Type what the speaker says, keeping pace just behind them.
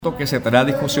Que se trae a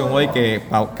discusión hoy que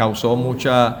causó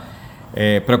mucha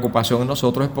preocupación en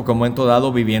nosotros es porque en un momento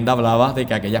dado Vivienda hablaba de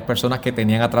que aquellas personas que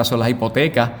tenían atraso en las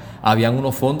hipotecas habían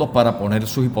unos fondos para poner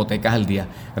sus hipotecas al día.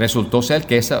 Resultó ser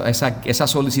que esa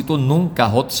solicitud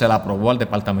nunca HOT se la aprobó al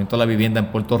Departamento de la Vivienda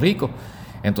en Puerto Rico.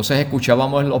 Entonces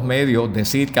escuchábamos en los medios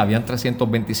decir que habían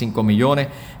 325 millones,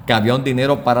 que había un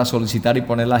dinero para solicitar y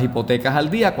poner las hipotecas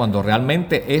al día, cuando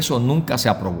realmente eso nunca se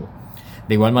aprobó.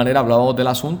 De igual manera hablábamos del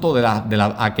asunto de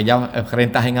aquellas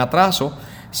rentas en atraso.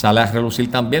 Sale a relucir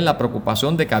también la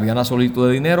preocupación de que había una solicitud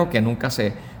de dinero que nunca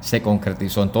se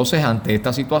concretizó. Entonces, ante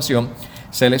esta situación,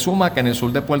 se le suma que en el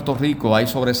sur de Puerto Rico hay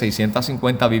sobre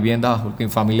 650 viviendas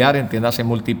unifamiliares, entiéndase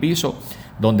multipiso,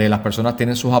 donde las personas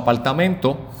tienen sus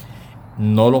apartamentos,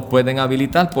 no los pueden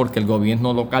habilitar porque el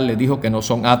gobierno local les dijo que no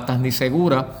son aptas ni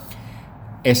seguras.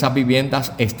 Esas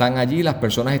viviendas están allí, las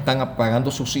personas están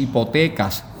pagando sus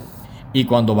hipotecas. Y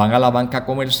cuando van a la banca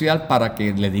comercial para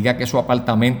que le diga que su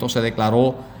apartamento se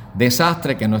declaró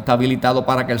desastre, que no está habilitado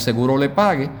para que el seguro le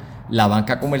pague, la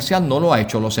banca comercial no lo ha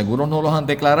hecho. Los seguros no los han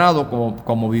declarado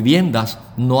como viviendas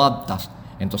no aptas.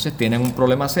 Entonces tienen un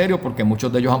problema serio porque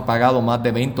muchos de ellos han pagado más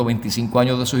de 20 o 25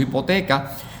 años de sus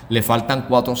hipotecas, le faltan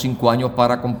 4 o 5 años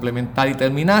para complementar y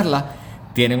terminarla.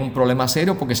 Tienen un problema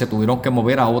serio porque se tuvieron que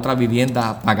mover a otra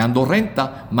vivienda pagando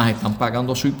renta, más están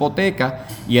pagando su hipoteca.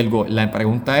 Y la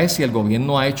pregunta es si el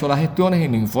gobierno ha hecho las gestiones, y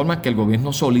me informan que el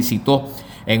gobierno solicitó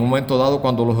en un momento dado,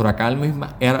 cuando los huracanes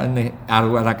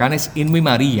Irma y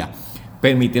María,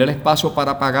 permitir el espacio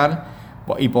para pagar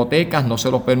hipotecas, no se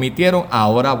lo permitieron.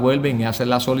 Ahora vuelven y hacen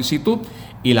la solicitud.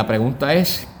 Y la pregunta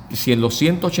es si en los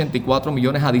 184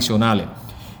 millones adicionales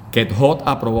que HOT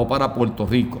aprobó para Puerto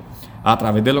Rico, a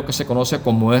través de lo que se conoce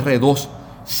como R2,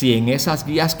 si en esas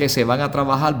guías que se van a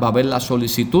trabajar va a haber la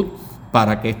solicitud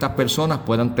para que estas personas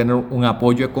puedan tener un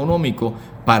apoyo económico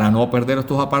para no perder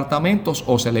estos apartamentos,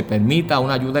 o se les permita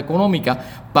una ayuda económica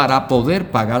para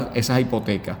poder pagar esas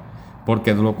hipotecas.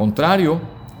 Porque de lo contrario,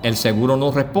 el seguro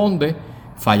no responde,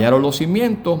 fallaron los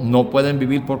cimientos, no pueden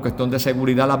vivir por cuestión de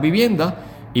seguridad las viviendas,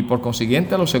 y por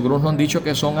consiguiente los seguros no han dicho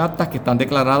que son aptas, que están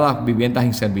declaradas viviendas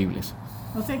inservibles.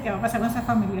 No sé qué va a pasar con esas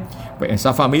familias. Pues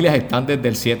esas familias están desde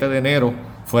el 7 de enero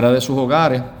fuera de sus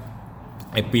hogares,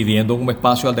 pidiendo un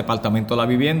espacio al Departamento de la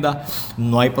Vivienda.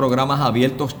 No hay programas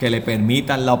abiertos que le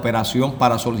permitan la operación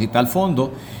para solicitar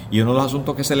fondos, y uno de los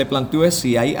asuntos que se le planteó es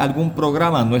si hay algún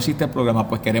programa. No existe programa.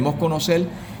 Pues queremos conocer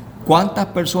cuántas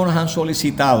personas han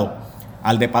solicitado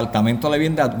al Departamento de la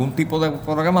Vivienda algún tipo de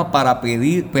programa para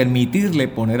permitirle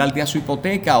poner al día su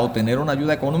hipoteca o tener una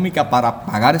ayuda económica para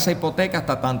pagar esa hipoteca,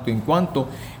 hasta tanto en cuanto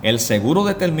el seguro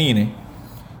determine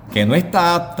que no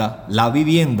está apta la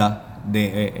vivienda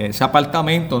de ese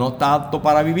apartamento, no está apto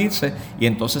para vivirse, y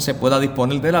entonces se pueda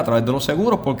disponer de él a través de los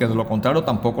seguros, porque de lo contrario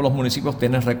tampoco los municipios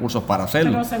tienen recursos para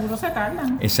hacerlo. Pero los seguros se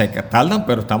tardan. Se tardan,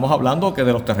 pero estamos hablando que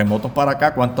de los terremotos para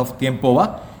acá, ¿cuánto tiempo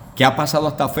va? ¿Qué ha pasado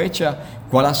hasta fecha?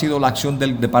 ¿Cuál ha sido la acción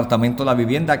del Departamento de la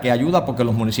Vivienda que ayuda? Porque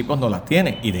los municipios no las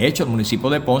tienen. Y de hecho el municipio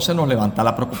de Ponce nos levanta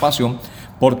la preocupación,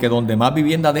 porque donde más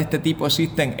viviendas de este tipo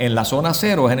existen en la zona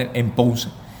cero es en Ponce,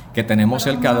 que tenemos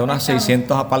cerca de unos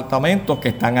 600 apartamentos que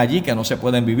están allí, que no se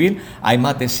pueden vivir. Hay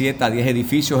más de 7 a 10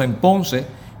 edificios en Ponce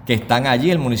que están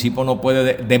allí. El municipio no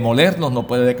puede demolerlos, no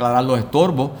puede declarar los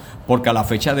estorbos, porque a la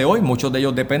fecha de hoy muchos de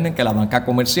ellos dependen que la banca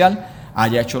comercial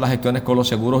haya hecho las gestiones con los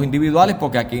seguros individuales,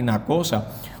 porque aquí hay una cosa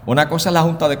es la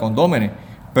junta de condómenes,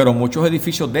 pero muchos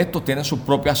edificios de estos tienen sus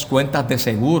propias cuentas de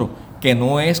seguro, que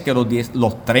no es que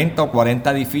los 30 o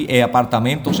 40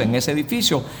 apartamentos en ese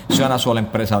edificio sea una sola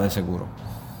empresa de seguro.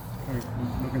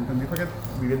 Lo que entendí fue que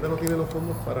Vivienda no tiene los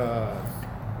fondos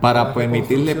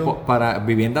para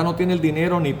Vivienda no tiene el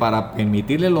dinero ni para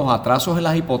permitirle los atrasos en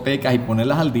las hipotecas y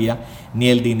ponerlas al día, ni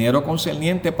el dinero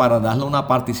concerniente para darle una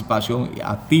participación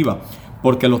activa,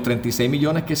 porque los 36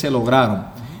 millones que se lograron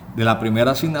de la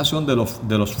primera asignación de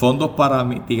los fondos para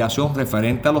mitigación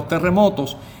referente a los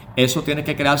terremotos, eso tiene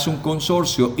que crearse un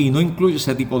consorcio y no incluye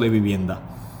ese tipo de vivienda.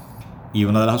 Y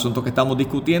uno de los asuntos que estamos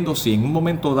discutiendo, si en un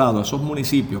momento dado esos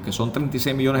municipios, que son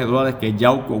 36 millones de dólares, que es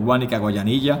Yauco, Guánica,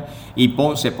 Guayanilla y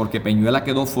Ponce, porque Peñuela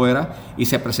quedó fuera y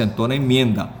se presentó una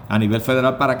enmienda a nivel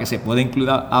federal para que se pueda incluir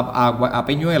a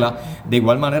Peñuela, de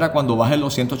igual manera cuando bajen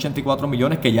los 184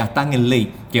 millones que ya están en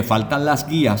ley, que faltan las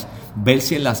guías, ver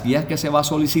si en las guías que se va a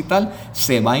solicitar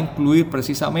se va a incluir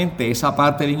precisamente esa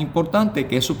parte bien importante,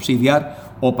 que es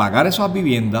subsidiar o pagar esas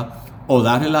viviendas, o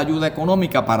darle la ayuda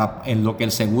económica para en lo que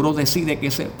el seguro decide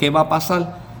qué va a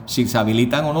pasar, si se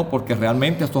habilitan o no, porque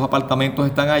realmente estos apartamentos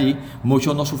están allí,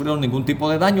 muchos no sufrieron ningún tipo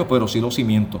de daño, pero sí los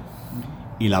cimientos.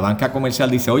 y la banca comercial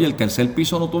dice, oye, el tercer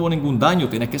piso no tuvo ningún daño,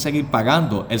 tienes que seguir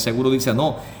pagando. El seguro dice,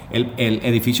 no, el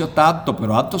edificio está apto,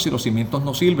 pero apto si los cimientos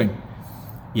no sirven.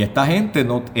 Y esta gente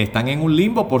no, están en un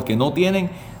limbo porque no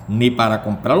tienen ni para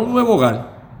comprar un nuevo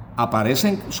hogar,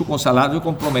 aparecen su salario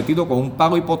comprometido con un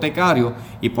pago hipotecario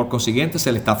y por consiguiente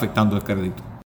se le está afectando el crédito.